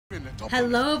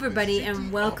Hello everybody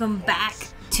and welcome back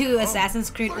to Assassin's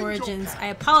Creed Origins. I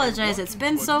apologize, it's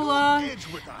been so long.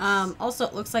 Also,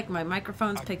 it looks like my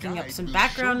microphone's picking up some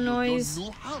background noise.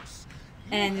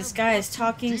 And this guy is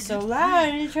talking so loud,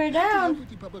 I need to turn it down.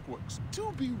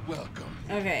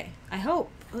 Okay, I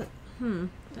hope.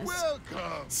 That's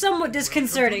somewhat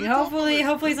disconcerting. Hopefully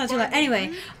it's not too loud.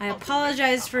 Anyway, I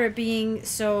apologize for it being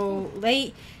so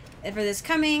late for this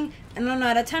coming. I know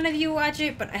not a ton of you watch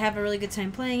it, but I have a really good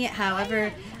time playing it.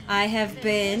 However, I have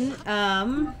been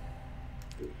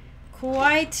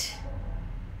quite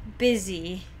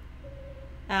busy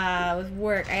with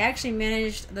work. I actually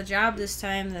managed the job this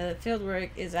time. The field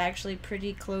work is actually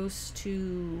pretty close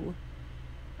to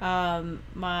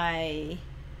my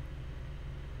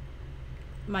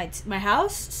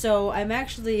house, so I'm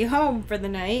actually home for the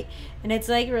night, and it's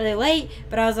like really late.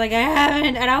 But I was like, I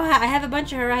have a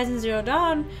bunch of Horizon Zero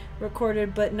Dawn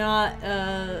recorded, but not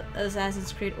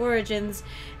Assassin's Creed Origins,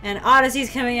 and Odyssey's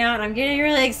coming out. And I'm getting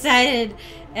really excited,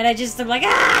 and I'm like,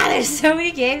 there's so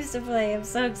many games to play. I'm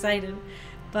so excited,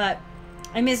 but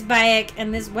I miss Bayak,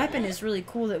 and this weapon is really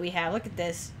cool that we have. Look at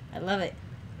this, I love it.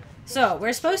 So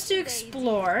we're supposed to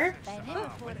explore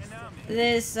explore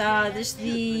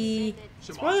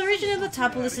the region of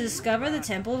Letopolis to discover the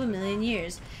Temple of a Million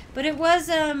Years. But it was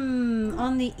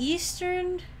on the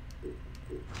eastern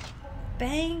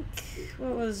bank.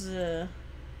 What was is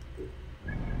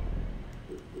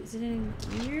it in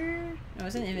gear? No,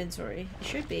 it's in inventory. It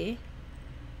should be.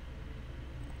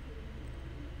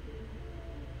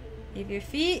 If your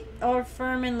feet are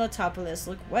firm in Letopolis,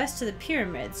 look west to the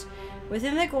pyramids.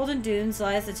 Within the Golden Dunes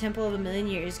lies the Temple of a Million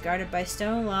Years, guarded by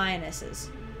stone lionesses.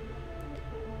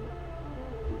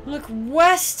 Look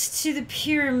west to the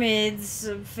pyramids,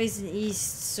 facing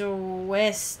east, so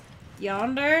west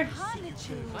yonder.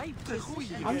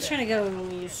 I'm just trying to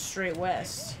go straight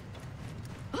west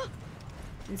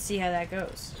and see how that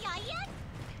goes.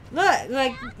 Look,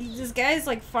 like this guy's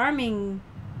like farming.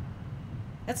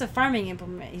 That's a farming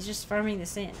implement. He's just farming the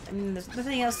sand. I mean, there's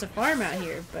nothing else to farm out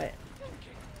here, but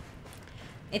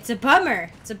it's a bummer.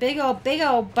 It's a big old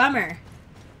bummer.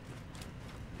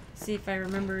 Let's see if I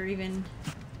remember even.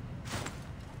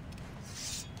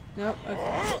 Nope.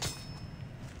 Okay.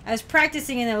 I was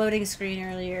practicing in the loading screen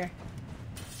earlier.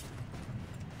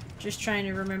 Just trying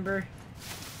to remember.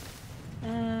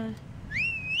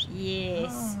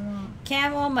 Yes.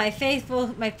 Camel, my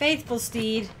faithful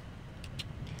steed.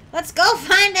 Let's go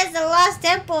find us a lost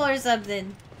temple or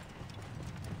something.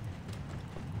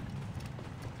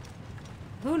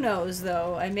 Who knows,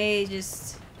 though? I may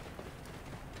just...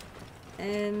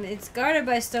 it's guarded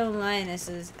by stone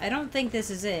lionesses. I don't think this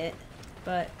is it,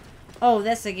 but... Oh,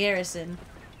 that's the garrison.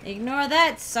 Ignore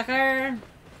that, sucker!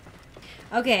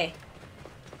 Okay.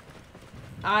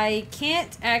 I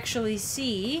can't actually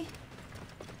see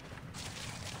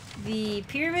the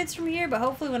pyramids from here, but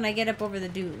hopefully when I get up over the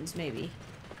dunes, maybe.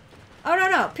 Oh,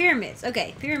 no, pyramids.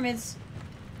 Okay, pyramids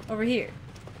over here.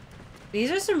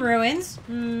 These are some ruins.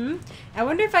 I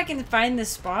wonder if I can find the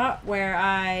spot where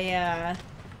I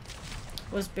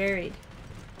was buried.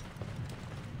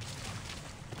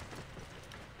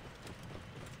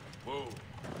 Whoa.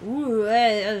 Ooh,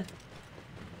 that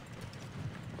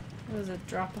was a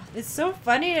drop off. It's so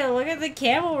funny to look at the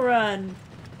camel run.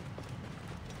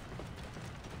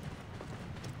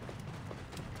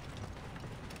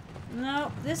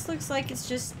 No, this looks like it's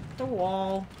just the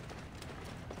wall.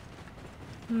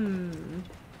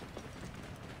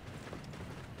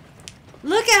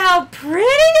 Look at how pretty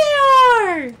they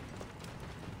are!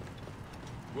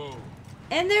 Whoa.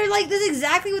 And they're like, this is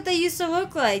exactly what they used to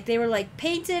look like. They were like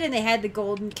painted and they had the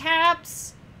golden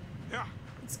caps. Yeah.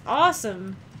 It's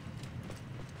awesome.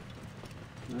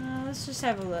 Let's just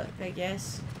have a look, I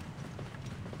guess.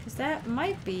 Because that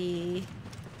might be...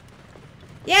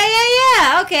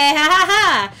 Yeah! Okay,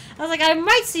 ha! I was like, I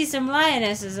might see some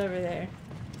lionesses over there.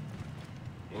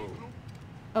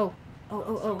 Oh.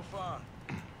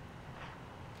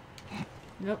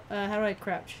 Nope, how do I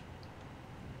crouch?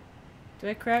 Do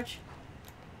I crouch?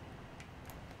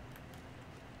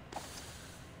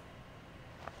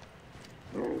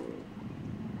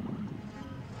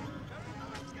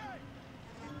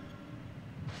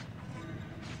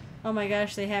 Oh my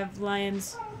gosh, they have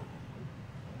lions.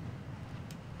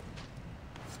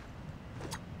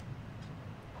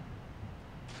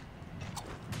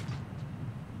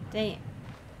 Dang it.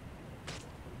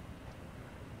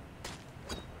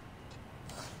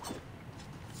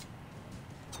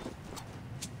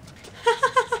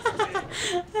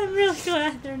 I'm really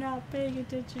glad they're not paying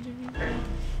attention to me.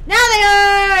 Now they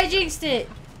are! I jinxed it!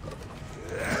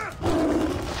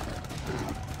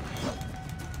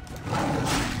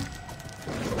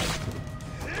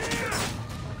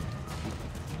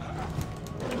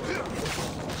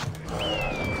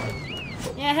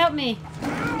 Yeah, help me.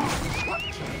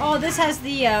 Oh, this has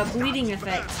the bleeding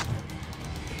effect.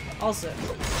 Also.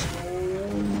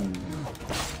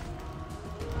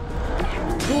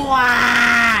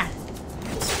 Wah!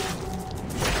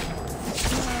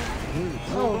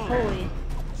 Oh, holy.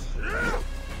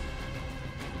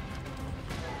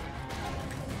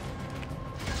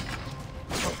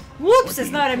 Whoops, that's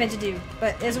not what I meant to do,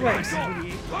 but it works.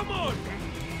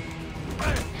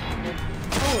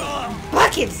 Oh,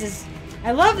 buckets!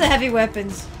 I love the heavy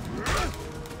weapons. I'm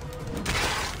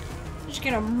just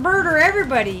gonna murder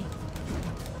everybody.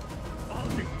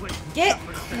 Get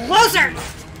closer, you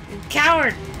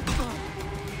coward!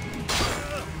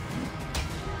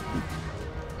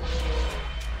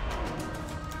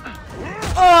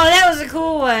 Oh, that was a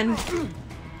cool one.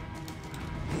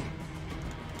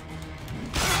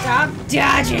 Stop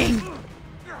dodging!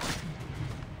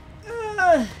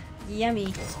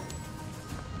 Yummy.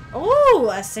 Oh,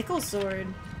 a sickle sword.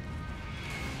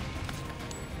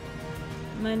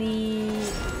 Money.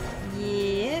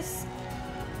 Yes.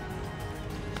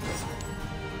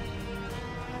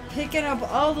 Picking up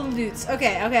all the loots.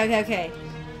 Okay.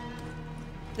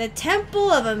 The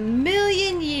Temple of a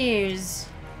Million Years.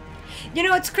 You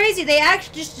know, it's crazy. They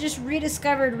actually just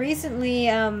rediscovered recently,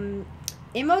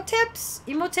 Imhotep's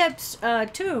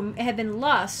tomb had been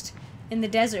lost in the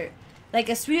desert. Like,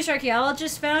 a Swedish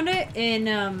archaeologist found it in,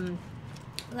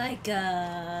 late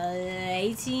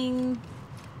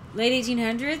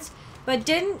 1800s, but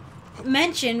didn't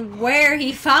mention where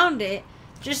he found it.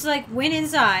 Just, like, went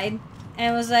inside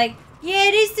and was like,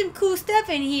 yeah, there's some cool stuff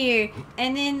in here,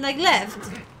 and then, like,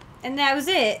 left. And that was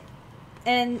it.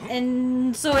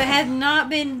 And so it had not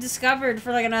been discovered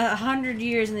for, like, 100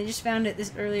 years, and they just found it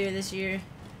earlier this year.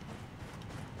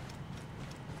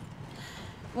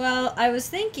 Well, I was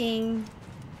thinking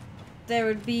there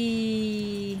would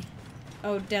be...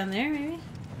 Oh, down there, maybe?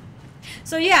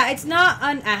 So, yeah, it's not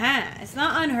it's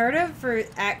not unheard of for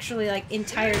actually, like,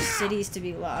 entire cities to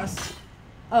be lost.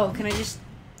 Oh, can I just...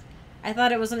 I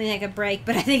thought it was something I could break,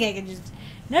 but I think I can just...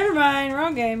 Never mind,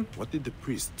 wrong game. What did the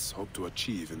priests hope to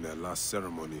achieve in their last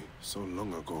ceremony so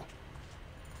long ago?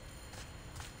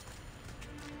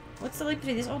 What's the link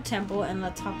between this old temple and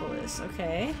Latopolis?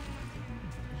 Okay.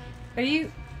 Are you...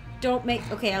 Don't make...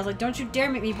 Okay, I was like, don't you dare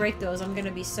make me break those. I'm gonna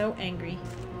be so angry.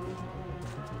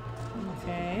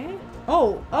 Okay.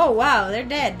 Oh, wow, they're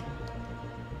dead.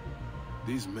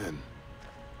 These men...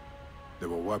 They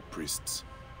were Wab priests.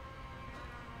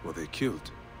 Were they killed?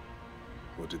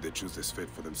 Or did they choose this fate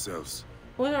for themselves?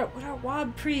 What are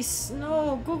Wab priests?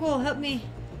 No, Google, help me.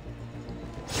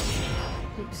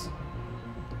 Oops.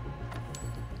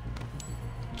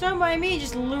 Don't mind me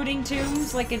just looting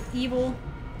tombs like an evil...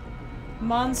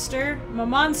 monster? I'm a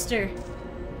monster.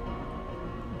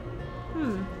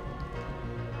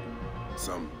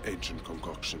 Some ancient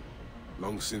concoction,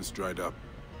 long since dried up.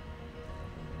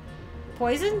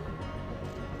 Poison?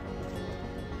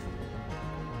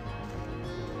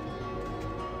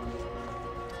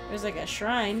 There's like a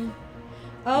shrine.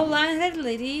 Oh, lion-headed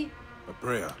lady. A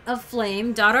prayer. Of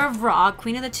Flame, daughter of Ra,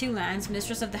 queen of the two lands,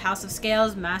 mistress of the house of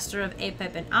Scales, master of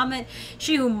Apep and Amet,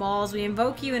 she who mauls, we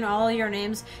invoke you in all your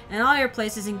names and all your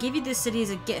places and give you this city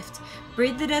as a gift.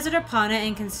 Breathe the desert upon it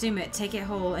and consume it, take it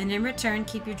whole, and in return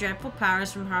keep your dreadful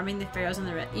powers from harming the pharaohs and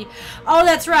the rest. Oh,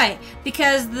 that's right,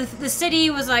 because the city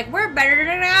was like, we're better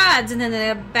than the gods, and then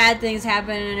the bad things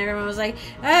happened and everyone was like,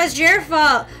 oh, it's your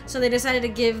fault. So they decided to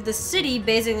give the city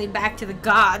basically back to the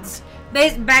gods.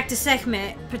 Back to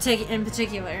Sekhmet in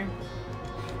particular.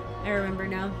 I remember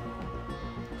now.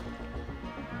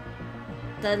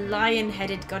 The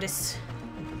lion-headed goddess.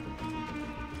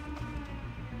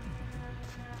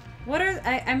 What are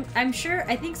I'm sure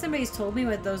I think somebody's told me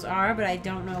what those are, but I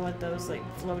don't know what those like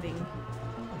floating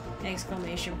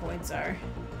exclamation points are.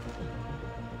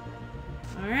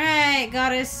 Alright,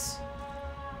 goddess.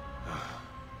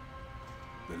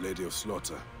 The Lady of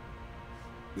Slaughter.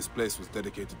 This place was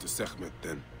dedicated to Sekhmet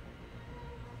then.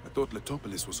 I thought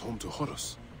Letopolis was home to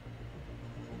Horus.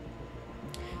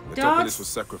 Letopolis was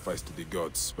sacrificed to the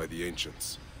gods by the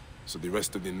ancients, so the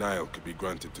rest of the Nile could be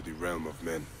granted to the realm of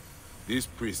men. These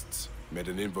priests made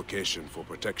an invocation for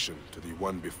protection to the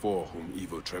one before whom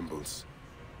evil trembles.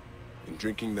 In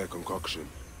drinking their concoction,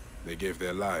 they gave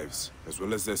their lives, as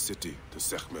well as their city, to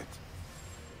Sekhmet.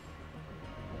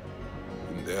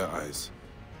 In their eyes,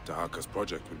 Tahaka's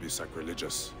project would be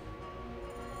sacrilegious.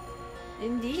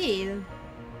 Indeed.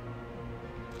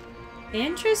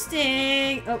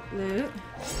 Interesting. Oh, loot.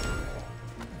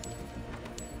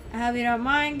 I hope you don't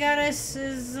mind,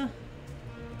 goddesses.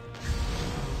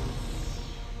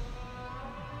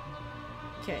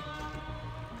 Okay.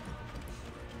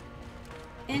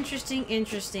 Interesting,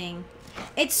 interesting.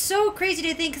 It's so crazy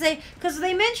to think, because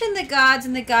they mentioned the gods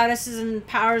and the goddesses and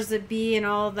powers that be and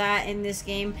all of that in this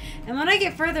game. And when I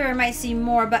get further, I might see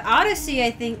more. But Odyssey,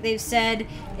 I think they've said,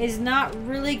 is not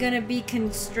really going to be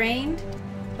constrained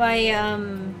by,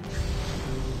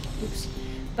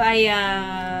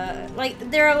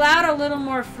 like, they're allowed a little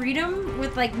more freedom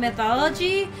with, like,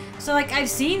 mythology. So, like, I've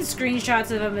seen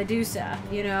screenshots of a Medusa,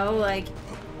 you know, like,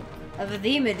 of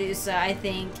the Medusa, I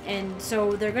think. And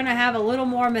so they're gonna have a little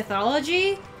more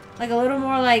mythology, like a little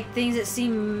more, like, things that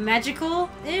seem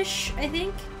magical-ish, I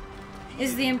think,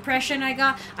 is the impression I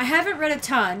got. I haven't read a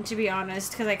ton, to be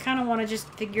honest, because I kind of want to just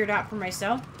figure it out for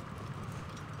myself.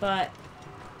 But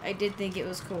I did think it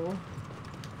was cool.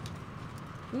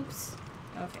 Oops.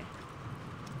 Okay.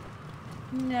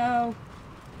 No.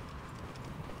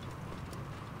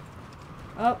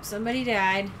 Oh, somebody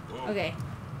died. Okay.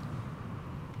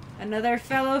 Another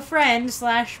fellow friend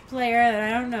slash player that I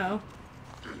don't know.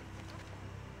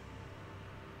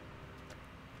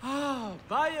 Ah,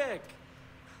 Bayak!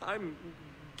 I'm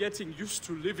getting used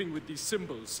to living with these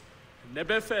symbols.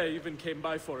 Nebefe even came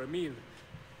by for a meal.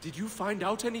 Did you find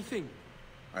out anything?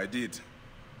 I did.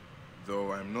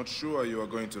 Though I'm not sure you are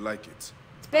going to like it.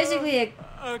 It's basically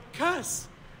a curse!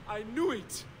 I knew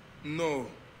it! No,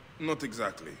 not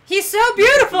exactly. He's so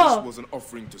beautiful! This was an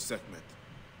offering to Sekhmet,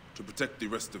 to protect the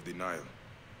rest of the Nile.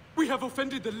 We have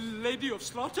offended the Lady of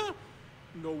Slaughter?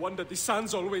 No wonder the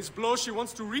sands always blow. She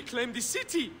wants to reclaim the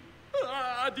city.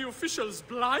 Are the officials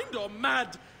blind or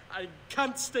mad? I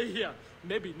can't stay here.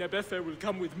 Maybe Nebefe will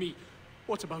come with me.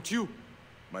 What about you?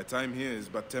 My time here is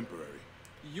but temporary.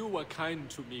 You were kind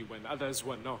to me when others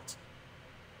were not.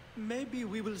 Maybe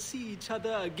we will see each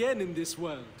other again in this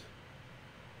world.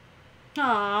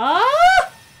 Aww.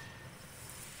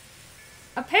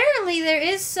 Apparently there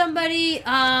is somebody,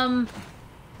 my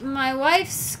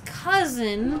wife's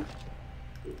cousin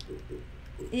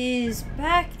is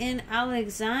back in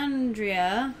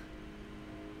Alexandria.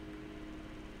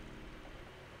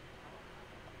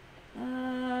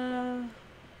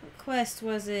 What quest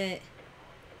was it?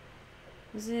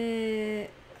 Was it...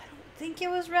 I don't think it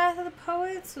was Wrath of the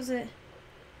Poets. Was it...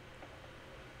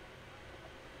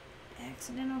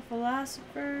 Accidental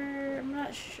Philosopher? I'm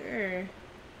not sure.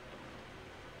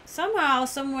 Somehow,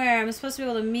 somewhere, I'm supposed to be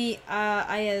able to meet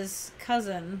Aya's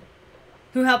cousin,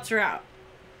 who helped her out.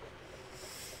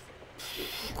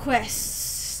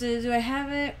 Quests. Do I have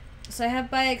it? So I have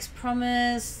Bayak's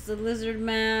Promise, the Lizard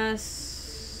Mask.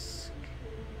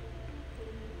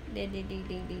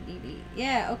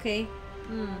 Yeah, okay.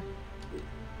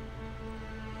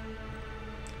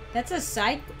 That's a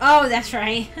side... Oh, that's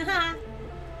right.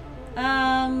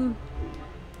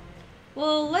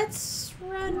 Well, let's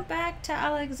run back to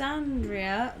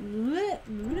Alexandria.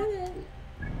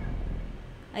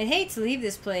 I'd hate to leave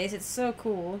this place. It's so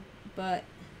cool, but...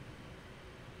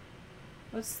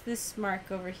 What's this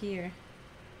mark over here?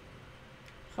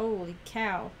 Holy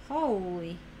cow.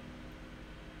 Holy.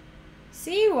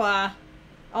 Siwa.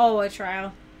 Oh, a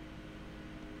trial.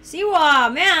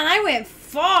 Siwa! Man, I went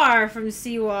far from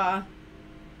Siwa.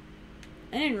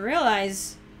 I didn't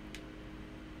realize.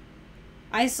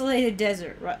 Isolated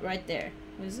desert, right there.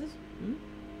 What is this?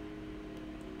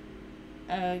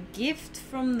 A gift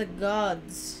from the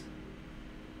gods.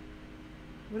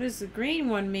 What does the green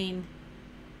one mean?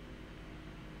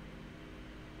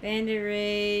 Bandit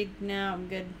raid. No, I'm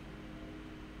good.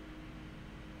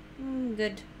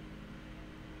 Good.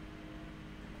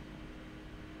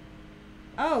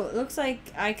 Oh, it looks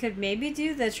like I could maybe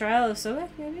do the Trial of Sobek,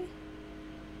 maybe?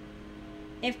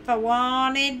 If I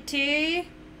wanted to.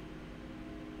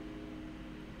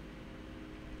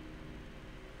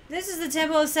 This is the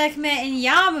Temple of Sekhmet in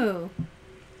Yamu.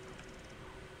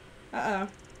 Uh-oh.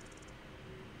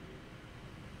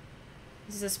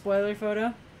 This is a spoiler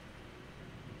photo.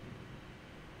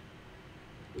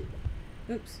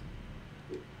 Oops.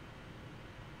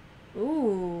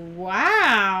 Ooh,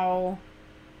 wow.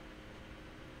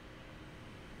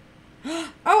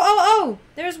 Oh!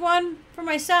 There's one for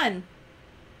my son.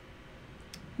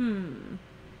 I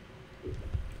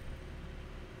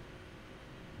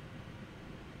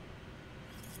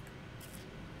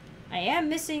am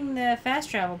missing the fast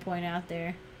travel point out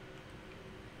there.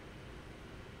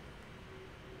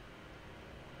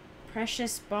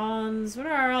 Precious bonds. What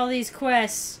are all these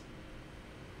quests?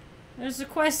 There's the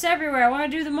quests everywhere. I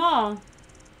want to do them all.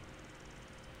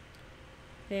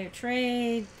 Fair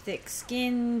trade, thick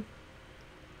skin,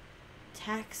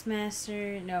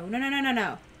 taxmaster. No.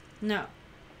 No.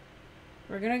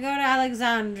 We're gonna go to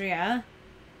Alexandria.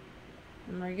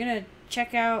 And we're gonna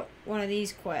check out one of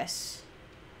these quests.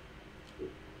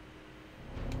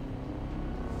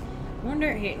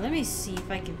 Wonder, here, let me see if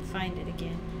I can find it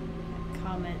again.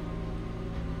 Comment.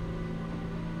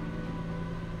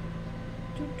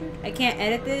 I can't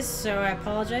edit this, so I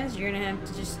apologize. You're gonna have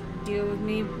to just deal with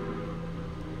me.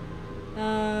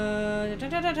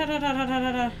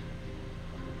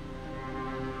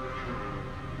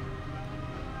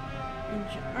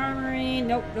 Armory.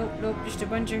 Nope, nope, nope. Just a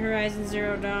bunch of Horizon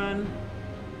Zero Dawn.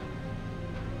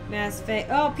 Mass Effect.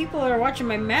 Oh, people are watching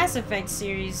my Mass Effect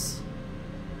series.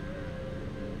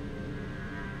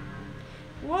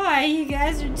 Why? You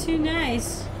guys are too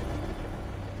nice.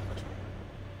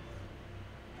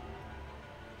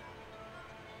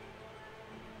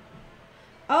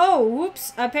 Oh,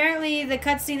 whoops. Apparently the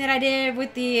cutscene that I did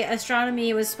with the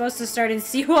astronomy was supposed to start in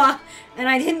Siwa, and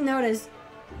I didn't notice.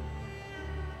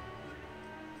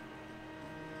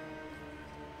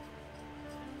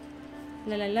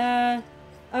 La la la.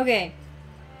 Okay.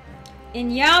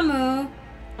 In Yamu,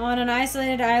 on an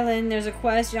isolated island, there's a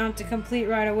quest you have to complete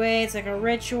right away. It's like a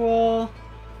ritual.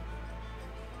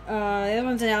 The other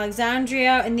one's in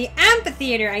Alexandria. In the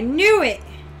amphitheater. I knew it!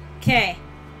 Okay.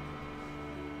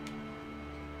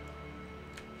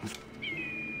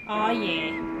 Aw,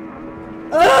 yeah.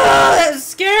 Oh, that's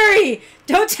scary!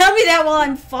 Don't tell me that while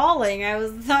I'm falling.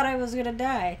 Thought I was gonna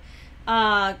die.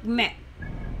 Meh.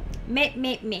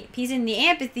 Meh. He's in the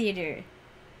amphitheater.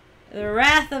 The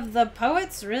Wrath of the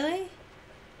Poets? Really?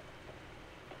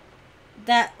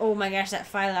 That, oh my gosh, that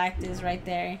Phylact is right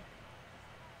there.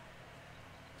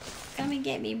 Come and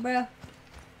get me, bro.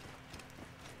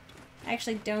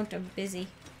 Actually, don't. I'm busy.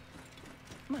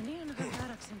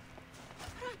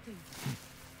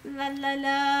 La la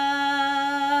la.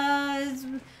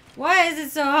 Why is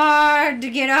it so hard to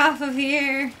get off of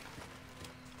here?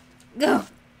 Go.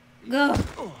 Go.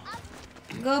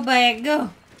 Go, Bayak, go.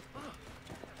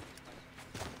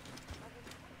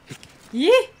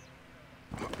 Yeah.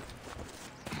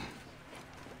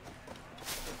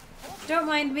 Don't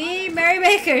mind me,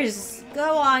 merrymakers.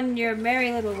 Go on your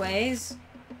merry little ways.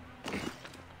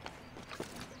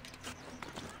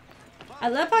 I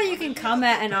love how you can come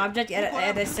at an object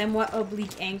at a somewhat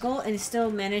oblique angle and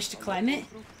still manage to climb it.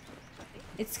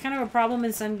 It's kind of a problem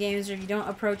in some games where if you don't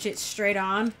approach it straight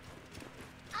on,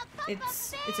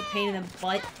 it's a pain in the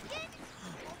butt.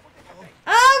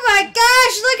 Oh my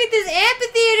gosh, look at this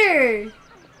amphitheater!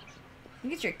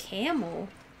 Look at your camel.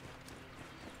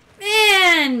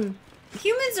 Man,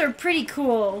 humans are pretty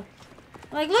cool.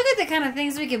 Like, look at the kind of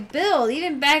things we could build,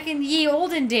 even back in ye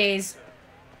olden days.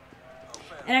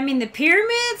 And I mean, the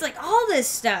pyramids, like, all this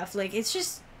stuff. Like, it's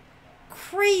just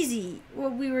crazy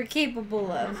what we were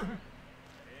capable of.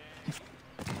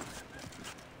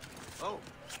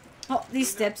 Oh, these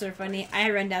steps are funny.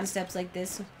 I run down steps like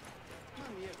this.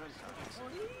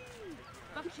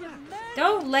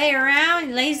 Don't lay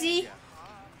around, lazy.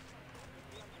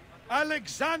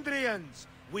 Alexandrians,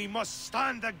 we must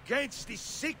stand against the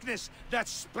sickness that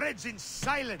spreads in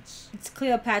silence. It's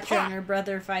Cleopatra and her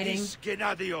brother fighting.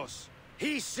 Gennadios.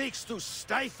 He seeks to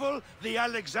stifle the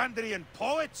Alexandrian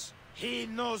poets. He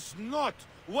knows not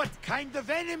what kind of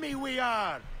enemy we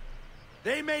are.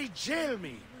 They may jail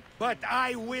me, but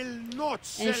I will not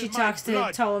sell my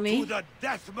blood to the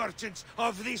death merchants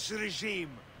of this regime.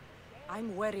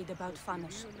 I'm worried about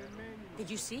Fanos. Did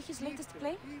you see his latest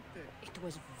play? It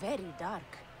was very dark.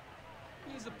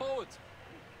 He's a poet.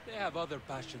 They have other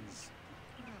passions.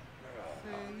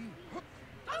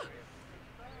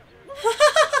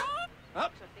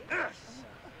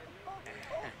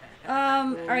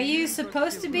 Are you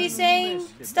supposed to be saying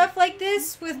stuff like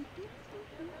this with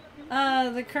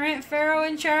the current pharaoh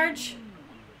in charge?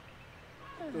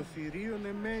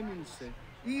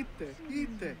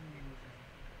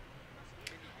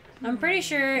 I'm pretty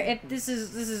sure if this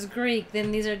is Greek,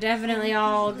 then these are definitely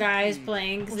all guys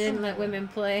playing, because they didn't let women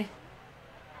play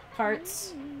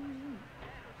parts.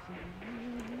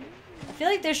 I feel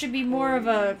like there should be more of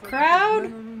a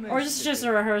crowd, or is this just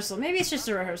a rehearsal? Maybe it's just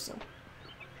a rehearsal.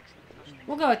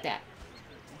 We'll go with that.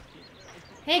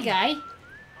 Hey, guy.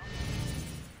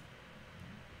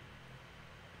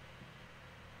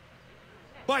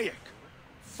 Bayak!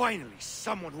 Finally,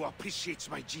 someone who appreciates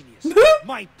my genius.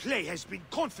 My play has been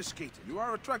confiscated. You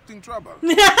are attracting trouble.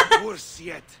 Worse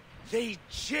yet, they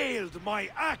jailed my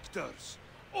actors.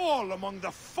 All among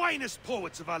the finest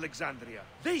poets of Alexandria.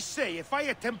 They say if I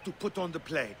attempt to put on the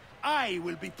play, I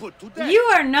will be put to death. You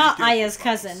are not Aya's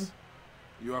cousin.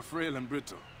 You are frail and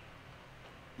brittle.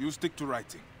 You stick to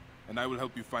writing, and I will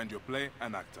help you find your play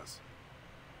and actors.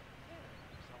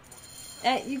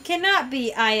 You cannot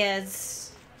be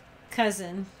Aya's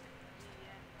cousin.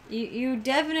 You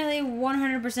definitely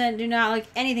 100% do not look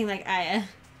anything like Aya.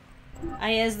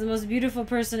 I is the most beautiful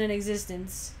person in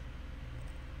existence.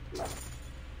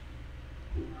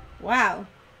 Wow.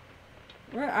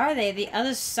 Where are they? The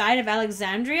other side of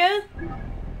Alexandria?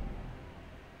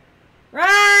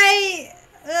 Right!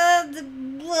 They're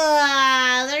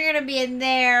gonna be in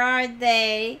there, aren't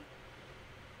they?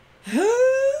 Okay.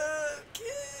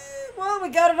 Well, we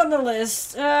got it on the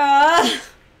list.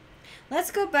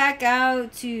 Let's go back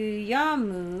out to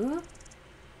Yamu.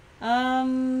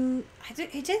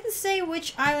 It didn't say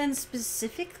which island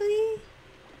specifically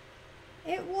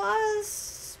it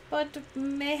was, but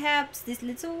mayhaps this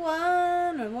little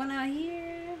one or one out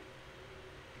here.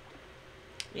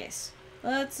 Yes.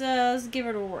 Let's give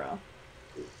it a whirl.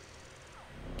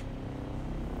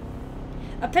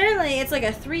 Apparently, it's like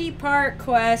a 3-part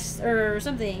quest or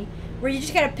something where you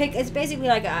just gotta pick. It's basically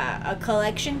like a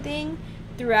collection thing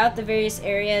throughout the various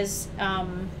areas.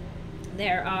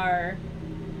 There are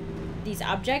these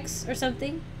objects or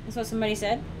something. That's what somebody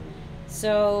said.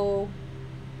 So,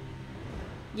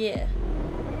 yeah.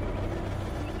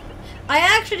 I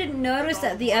actually didn't notice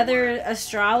that the other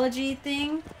astrology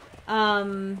thing,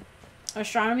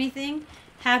 astronomy thing,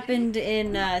 happened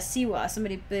in Siwa.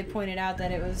 They pointed out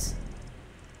that it was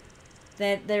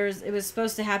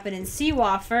supposed to happen in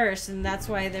Siwa first, and that's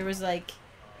why there was like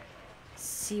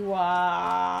Siwa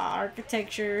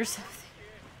architecture or something.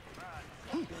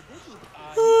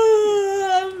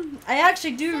 I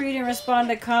actually do read and respond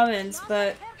to comments,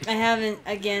 but I haven't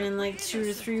again in like 2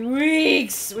 or 3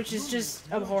 weeks, which is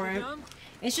just abhorrent.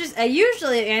 It's just I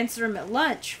usually answer them at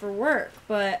lunch for work,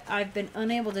 but I've been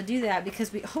unable to do that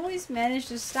because we always manage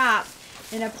to stop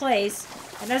in a place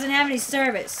that doesn't have any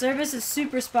service. Service is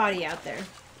super spotty out there.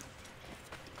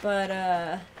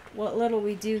 But what little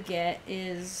we do get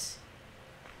is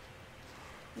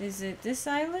it this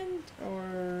island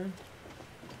or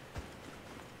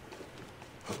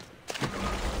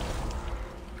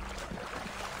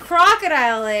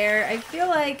Crocodile Lair? I feel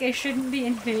like I shouldn't be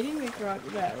invading the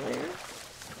Crocodile Lair.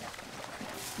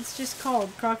 It's just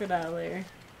called Crocodile Lair.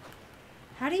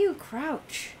 How do you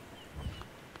crouch?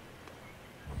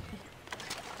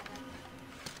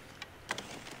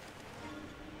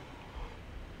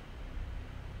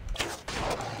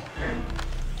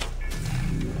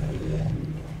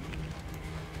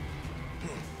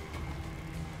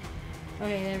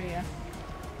 Okay, there we go.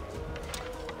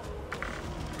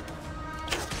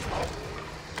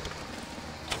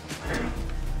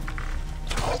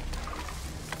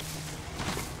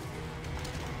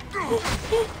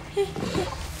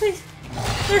 Please.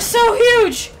 They're so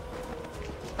huge!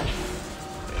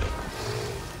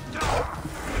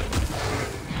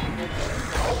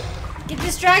 Get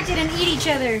distracted and eat each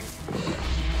other.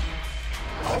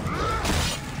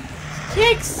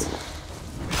 Kicks!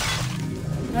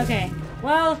 Okay.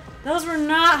 Well, those were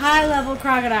not high-level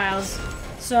crocodiles.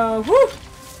 So, whew!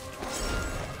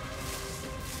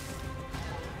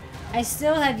 I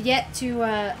still have yet to,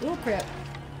 ooh, crap.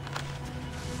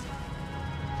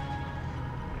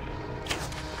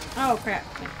 Oh, crap.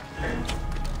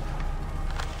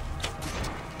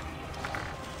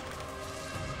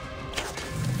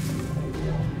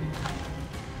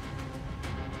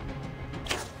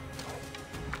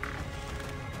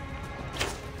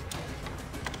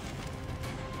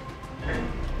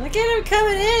 Look at him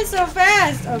coming in so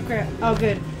fast! Oh, crap. Oh,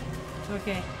 good.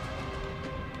 Okay.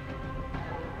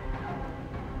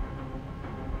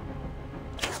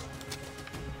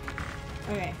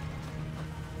 Okay.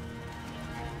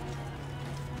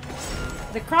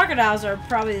 The crocodiles are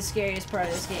probably the scariest part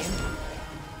of this game.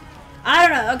 I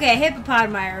don't know. Okay,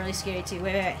 hippopotami are really scary too.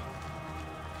 Wait.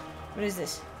 What is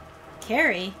this?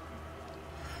 Carry?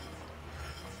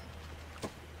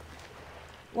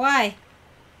 Why?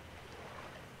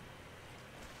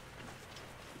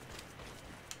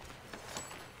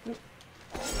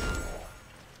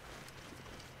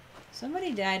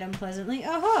 Somebody died unpleasantly.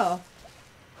 Oh,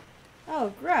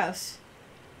 oh, gross.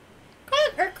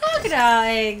 Crocodile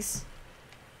eggs.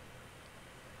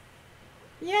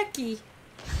 Yucky.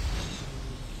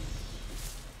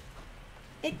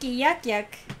 Icky, yuck.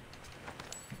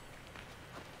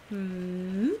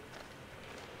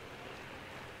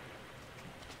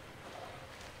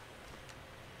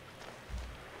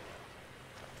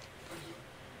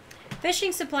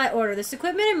 Fishing supply order. This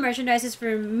equipment and merchandise is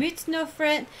for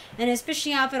Mutznofret and his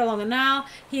fishing outfit along the Nile.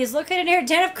 He is located near a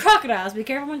den of crocodiles. Be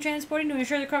careful when transporting to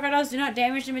ensure the crocodiles do not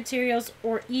damage the materials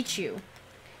or eat you.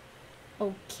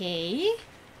 Okay.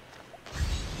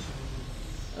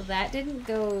 Well, that didn't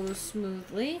go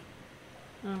smoothly.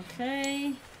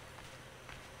 Okay.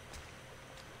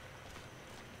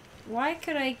 Why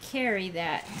could I carry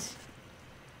that?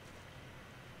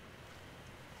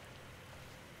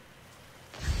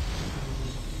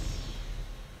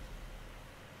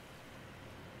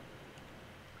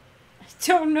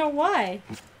 don't know why.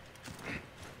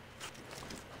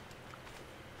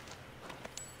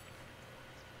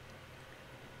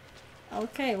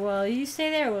 Okay, well, you stay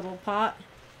there, little pot.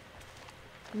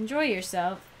 Enjoy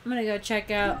yourself. I'm gonna go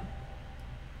check out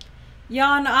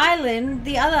Yon Island,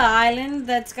 the other island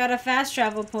that's got a fast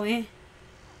travel point.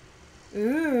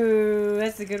 Ooh,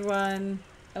 that's a good one.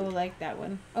 I will like that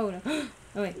one. Oh, no.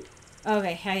 Oh, wait.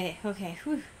 Okay, hey, okay.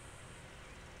 Whew.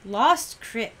 Lost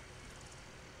Crypt.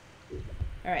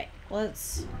 Alright,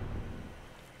 let's...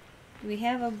 We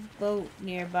have a boat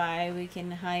nearby we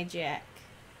can hijack.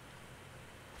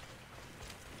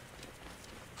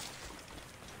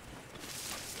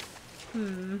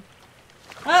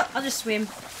 Oh, I'll just swim.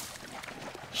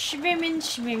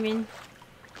 Swimming.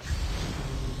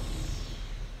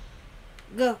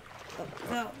 Go.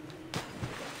 Go.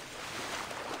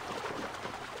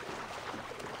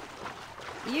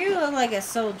 You look like a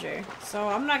soldier, so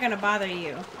I'm not gonna bother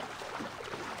you.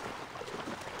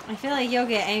 I feel like you'll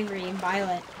get angry and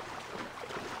violent.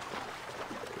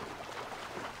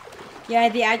 Yeah,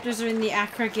 the actors are in the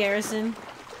Accra garrison.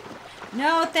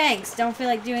 No, thanks. Don't feel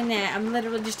like doing that. I'm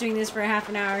literally just doing this for half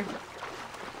an hour.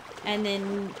 And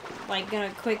then, like,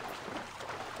 gonna quick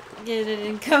get it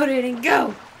encoded and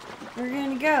go. We're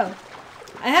gonna go.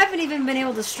 I haven't even been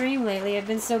able to stream lately. I've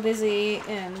been so busy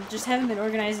and just haven't been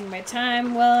organizing my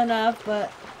time well enough,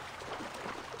 but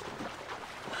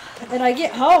then I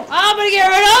get home. I'm gonna get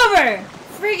run over!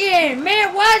 Freaking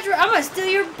man, watch where I'm gonna steal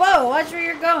your boat. Watch where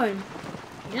you're going.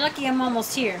 You're lucky I'm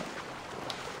almost here.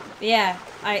 But yeah,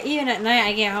 even at night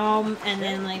I get home and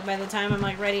then like by the time I'm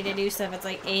like ready to do stuff it's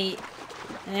like 8.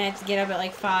 And then I have to get up at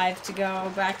like 5 to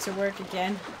go back to work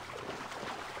again.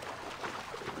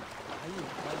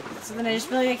 So then I just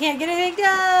feel like I can't get anything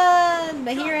done!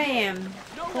 But here I am,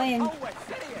 playing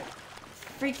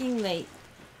freaking late.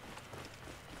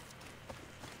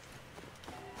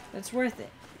 It's worth it.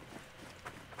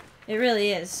 It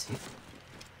really is.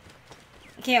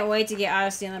 I can't wait to get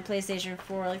Odyssey on the PlayStation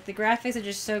 4. Like, the graphics are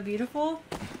just so beautiful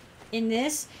in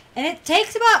this. And it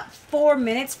takes about 4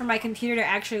 minutes for my computer to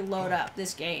actually load up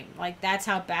this game. Like, that's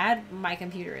how bad my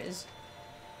computer is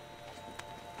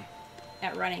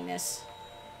at running this.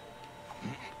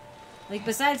 Like,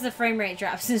 besides the frame rate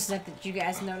drops and stuff that you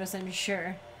guys notice, I'm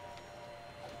sure.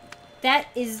 That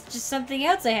is just something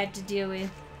else I had to deal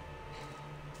with.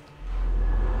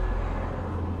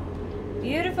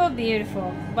 Beautiful,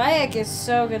 beautiful. Bayak is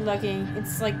so good looking.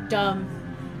 It's like dumb.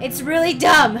 It's really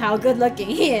dumb how good looking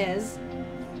he is.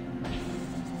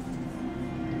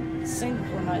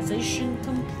 Synchronization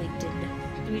completed.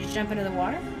 Do we just jump into the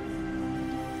water?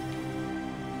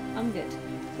 I'm good.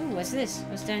 Ooh, what's this?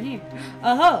 What's down here?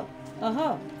 Oh-ho!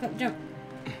 Oh-ho! Come, jump.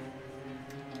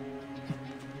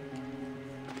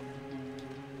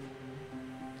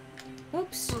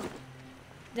 Oops.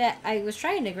 That I was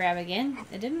trying to grab again.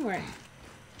 It didn't work.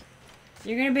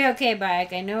 You're gonna be okay,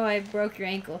 Bayak. I know I broke your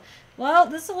ankle. Well,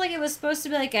 this looked like it was supposed to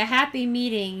be like a happy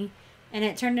meeting, and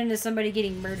it turned into somebody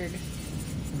getting murdered.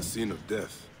 A scene of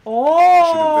death.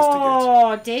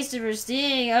 Oh, taste of her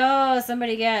sting. Oh,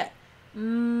 somebody got...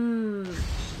 Somebody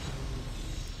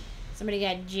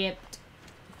got gypped.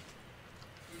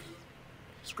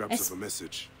 Scraps of a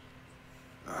message.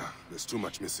 There's too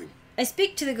much missing. I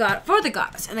speak to the god for the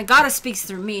goddess, and the goddess speaks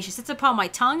through me. She sits upon my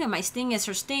tongue, and my sting is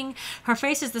her sting. Her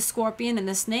face is the scorpion, and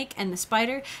the snake, and the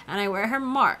spider, and I wear her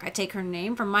mark. I take her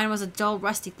name, for mine was a dull,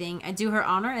 rusty thing. I do her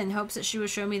honor in hopes that she will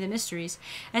show me the mysteries.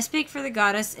 I speak for the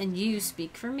goddess, and you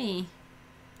speak for me.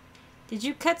 Did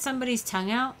you cut somebody's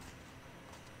tongue out?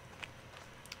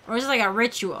 Or is it like a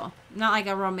ritual? Not like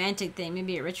a romantic thing,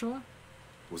 maybe a ritual?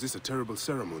 Was this a terrible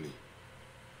ceremony?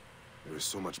 There is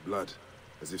so much blood,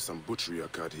 as if some butchery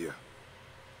occurred here.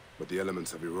 But the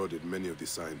elements have eroded many of the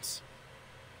signs.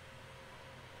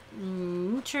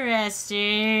 Interesting.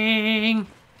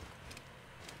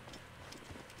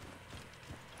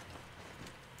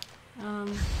 I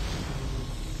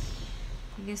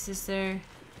guess is there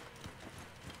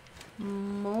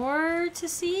more to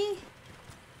see?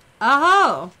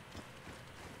 Oh!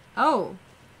 Oh.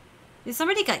 Did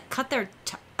somebody cut their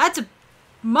that's a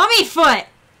mummy foot!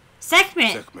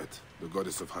 Sekhmet! Sekhmet, the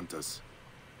goddess of hunters.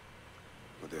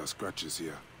 But there are scratches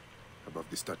here, above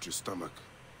the statue's stomach.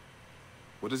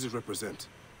 What does it represent?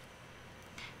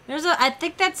 There's I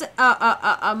think that's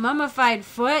a mummified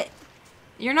foot.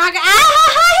 You're not gonna-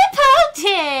 I poked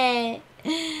it!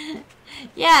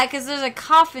 Yeah, because there's a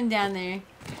coffin down there.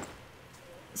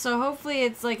 So hopefully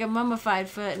it's like a mummified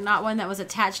foot, not one that was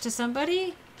attached to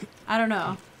somebody? I don't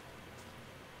know.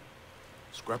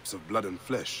 Scraps of blood and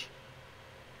flesh.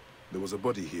 There was a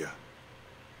body here,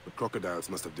 but crocodiles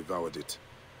must have devoured it.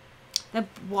 The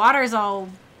water's all...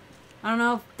 I don't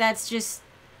know if that's just...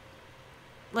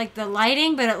 like the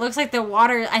lighting, but it looks like the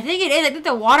water... I think it is. I think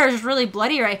the water is really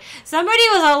bloody, right? Somebody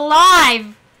was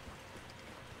alive!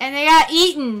 And they got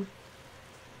eaten.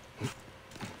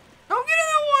 Don't get in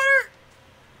the water!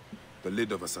 The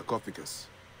lid of a sarcophagus.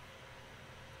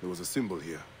 There was a symbol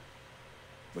here,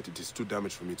 but it is too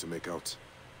damaged for me to make out.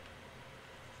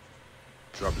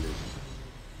 Troubling.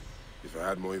 If I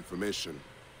had more information,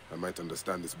 I might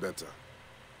understand this better.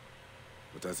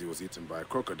 But as he was eaten by a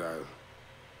crocodile,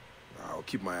 I'll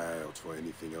keep my eye out for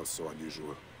anything else so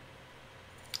unusual.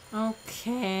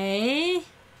 Okay.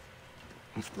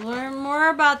 Learn more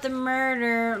about the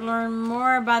murder. Learn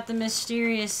more about the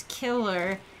mysterious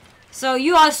killer. So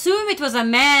you assume it was a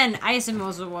man. I assume it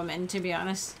was a woman, to be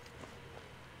honest.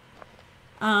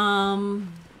 What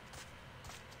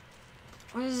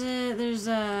is it?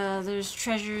 There's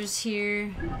treasures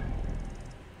here.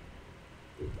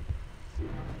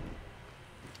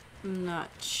 I'm not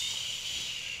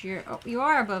sure. Oh, you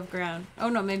are above ground. Oh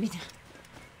no, maybe not.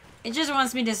 It just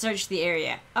wants me to search the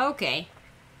area. Okay.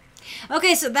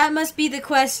 Okay, so that must be the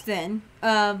quest then,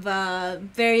 of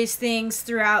various things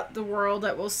throughout the world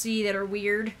that we'll see that are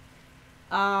weird.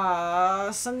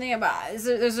 Something about...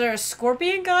 Is there a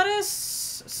scorpion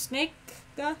goddess? Snake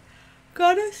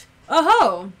goddess?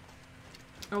 Oh-ho!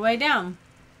 A way down.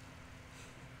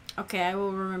 Okay, I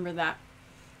will remember that.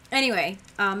 Anyway,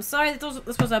 sorry that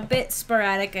this was a bit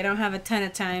sporadic. I don't have a ton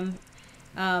of time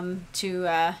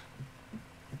to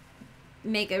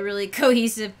make a really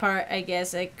cohesive part, I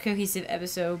guess, a cohesive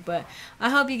episode, but I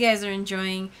hope you guys are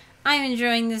enjoying. I'm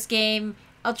enjoying this game.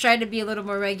 I'll try to be a little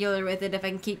more regular with it if I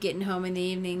can keep getting home in the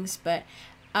evenings, but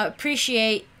I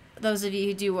appreciate those of you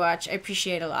who do watch. I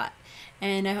appreciate a lot,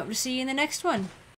 and I hope to see you in the next one.